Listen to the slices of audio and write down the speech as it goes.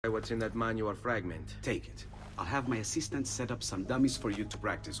What's in that manual fragment? Take it. I'll have my assistant set up some dummies for you to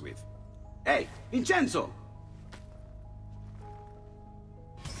practice with. Hey, Vincenzo!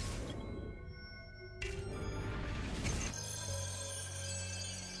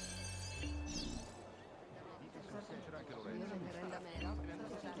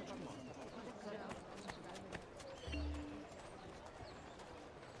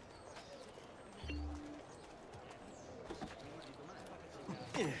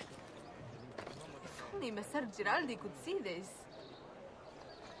 Funny, Messer Giraldi could see this.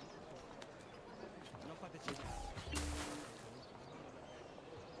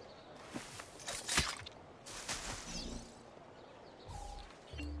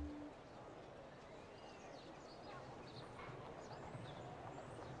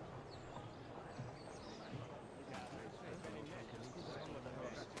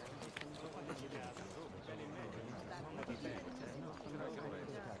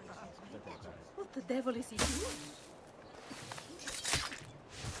 What the devil is he doing?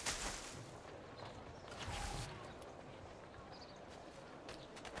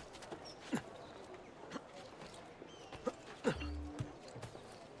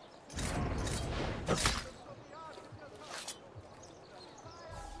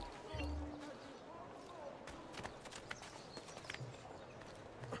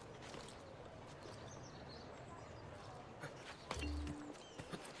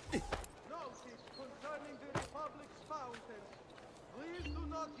 Please do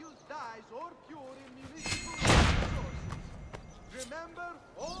not use dyes or cure in municipal resources. Remember,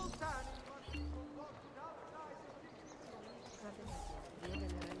 all tanning must be conducted outside the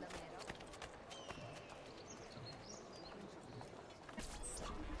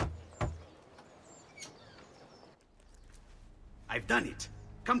I've done it.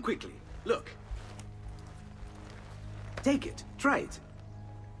 Come quickly. Look. Take it. Try it.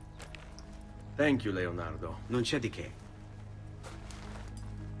 Thank you, Leonardo. Non c'è di che.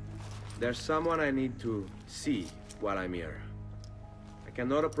 There's someone I need to see while I'm here. I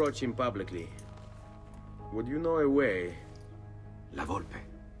cannot approach him publicly. Would you know a way? La Volpe.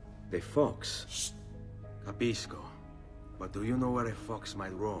 The fox. Shh. Capisco. But do you know where a fox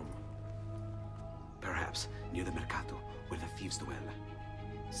might roam? Perhaps near the mercato, where the thieves dwell.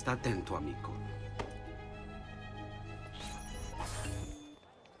 Sta attento, amico.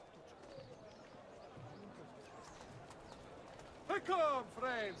 Come,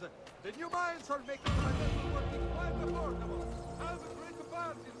 friends! The new mines are making my metal working quite affordable. Have a great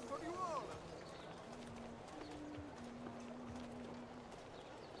bargain for you all!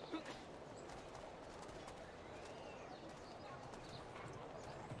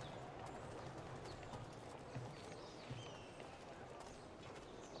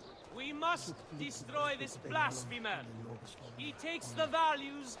 We must destroy this blasphemer. He takes the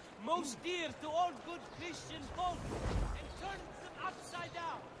values most dear to all good Christian folk and turns them upside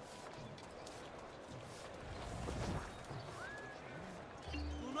down.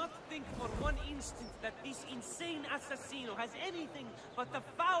 Do not think for one instant that this insane assassino has anything but the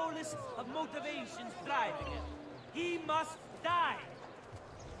foulest of motivations driving him. He must die.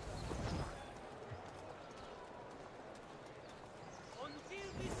 Until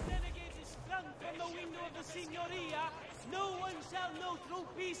this renegade is flung from the window of the Signoria, no one shall know true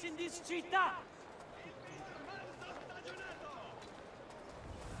peace in this città.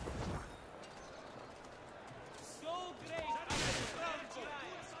 So great are the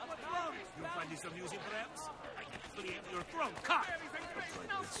strongholds of ground. You find this amusing, perhaps? I can clear your throat, cut!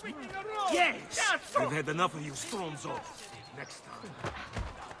 Yes! I've had enough of you, Stronzo. Next time.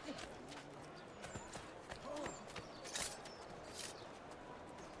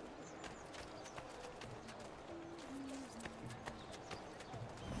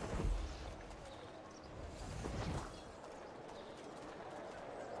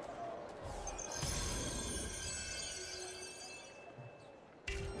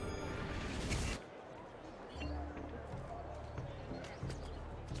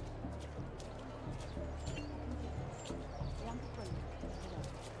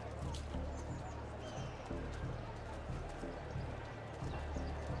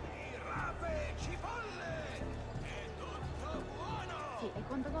 Sì, e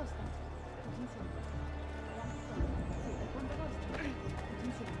quanto costa? Tutti insieme. Sì, e quanto costa? Tutti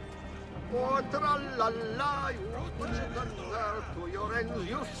insieme. Oh, tralala,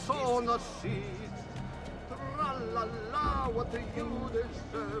 you sono seeds. Tralala, what you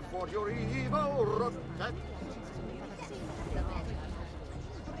deserve for your evil rotten. Sì, me l'ha detto.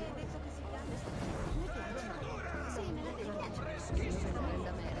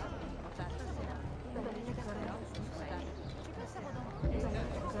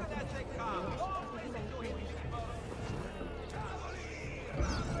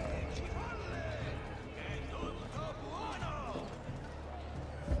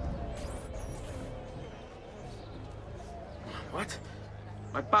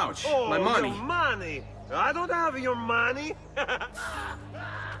 My pouch. Oh, my money. your money! I don't have your money!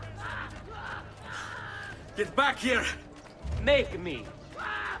 Get back here! Make me.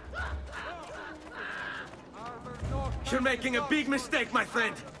 You're making a big mistake, my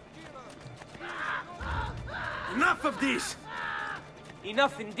friend. Enough of this!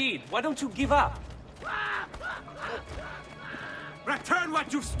 Enough indeed. Why don't you give up? Return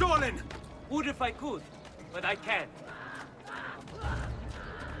what you've stolen! Would if I could, but I can't.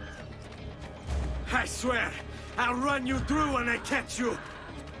 I swear, I'll run you through when I catch you!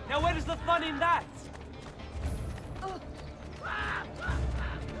 Now where's the fun in that?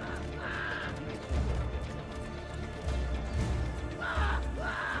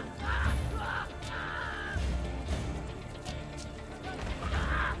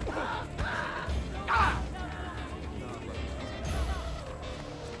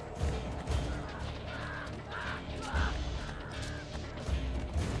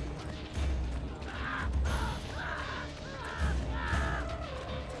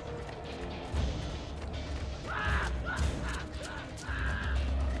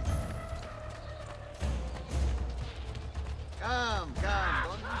 Come,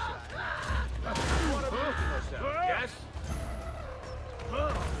 don't be shy. Yes?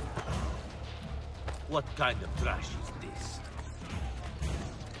 What kind of trash is this?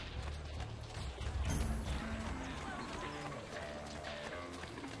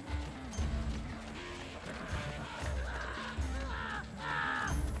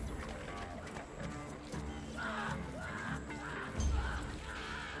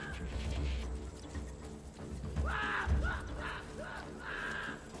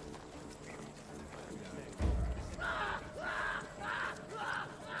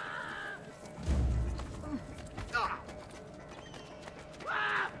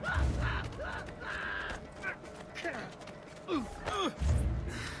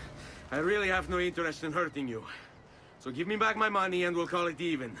 I really have no interest in hurting you. So give me back my money and we'll call it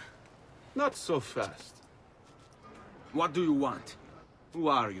even. Not so fast. What do you want? Who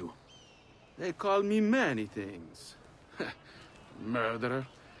are you? They call me many things. Murderer,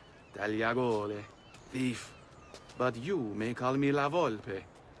 tagliagole, thief. But you may call me La Volpe.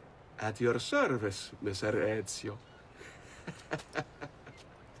 At your service, Messer Ezio. How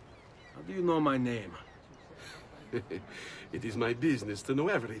do you know my name? It is my business to know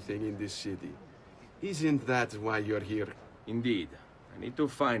everything in this city. Isn't that why you're here? Indeed. I need to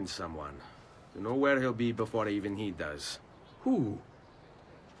find someone. To know where he'll be before even he does. Who?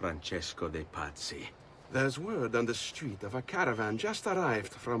 Francesco de Pazzi. There's word on the street of a caravan just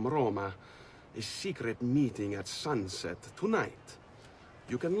arrived from Roma. A secret meeting at sunset tonight.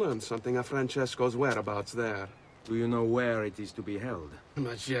 You can learn something of Francesco's whereabouts there. Do you know where it is to be held?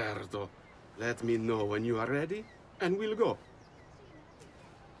 Ma certo. Let me know when you are ready, and we'll go.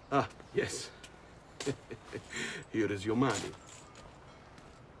 Ah, yes. Here is your money.